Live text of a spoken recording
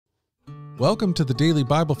Welcome to the Daily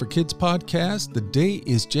Bible for Kids podcast. The day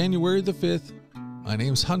is January the 5th. My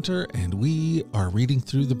name's Hunter, and we are reading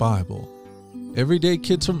through the Bible. Every day,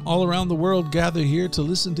 kids from all around the world gather here to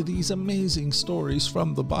listen to these amazing stories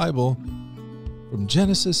from the Bible, from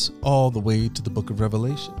Genesis all the way to the book of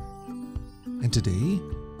Revelation. And today,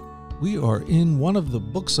 we are in one of the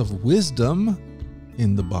books of wisdom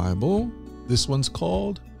in the Bible. This one's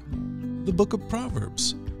called the book of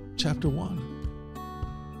Proverbs, chapter 1.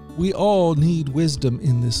 We all need wisdom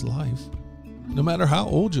in this life, no matter how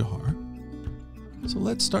old you are. So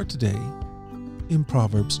let's start today in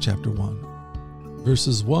Proverbs chapter 1,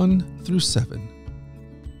 verses 1 through 7.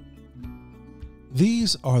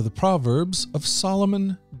 These are the Proverbs of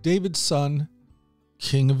Solomon, David's son,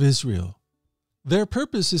 king of Israel. Their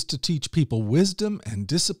purpose is to teach people wisdom and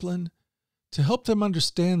discipline, to help them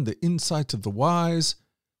understand the insights of the wise.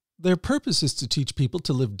 Their purpose is to teach people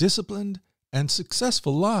to live disciplined and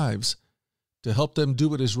successful lives, to help them do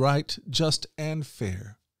what is right, just, and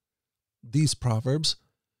fair. These proverbs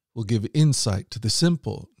will give insight to the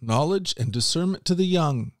simple, knowledge and discernment to the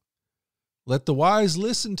young. Let the wise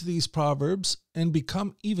listen to these proverbs and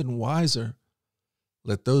become even wiser.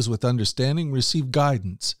 Let those with understanding receive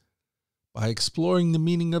guidance. By exploring the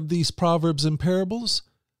meaning of these proverbs and parables,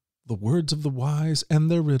 the words of the wise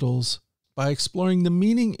and their riddles, by exploring the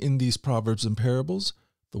meaning in these proverbs and parables,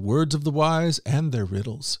 the words of the wise and their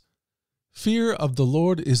riddles. Fear of the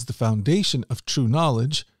Lord is the foundation of true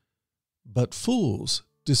knowledge, but fools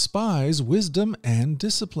despise wisdom and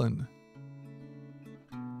discipline.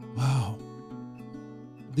 Wow,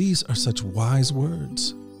 these are such wise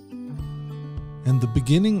words. And the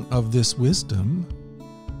beginning of this wisdom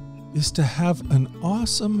is to have an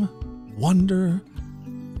awesome wonder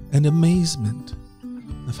and amazement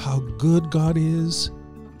of how good God is,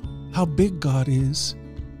 how big God is,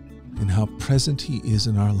 and how present He is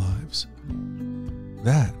in our lives.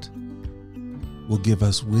 That will give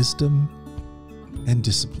us wisdom and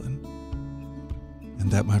discipline. And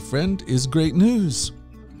that, my friend, is great news.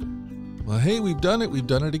 Well, hey, we've done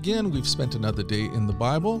it again. We've spent another day in the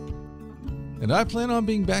Bible, and I plan on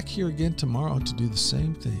being back here again tomorrow to do the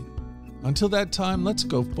same thing. Until that time, let's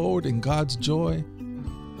go forward in God's joy.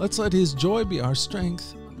 Let's let His joy be our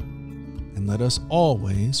strength, and let us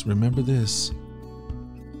always remember this: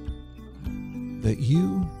 that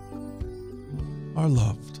you are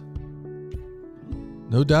loved.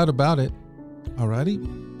 No doubt about it. Alrighty?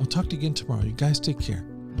 I'll talk to you again tomorrow. You guys take care.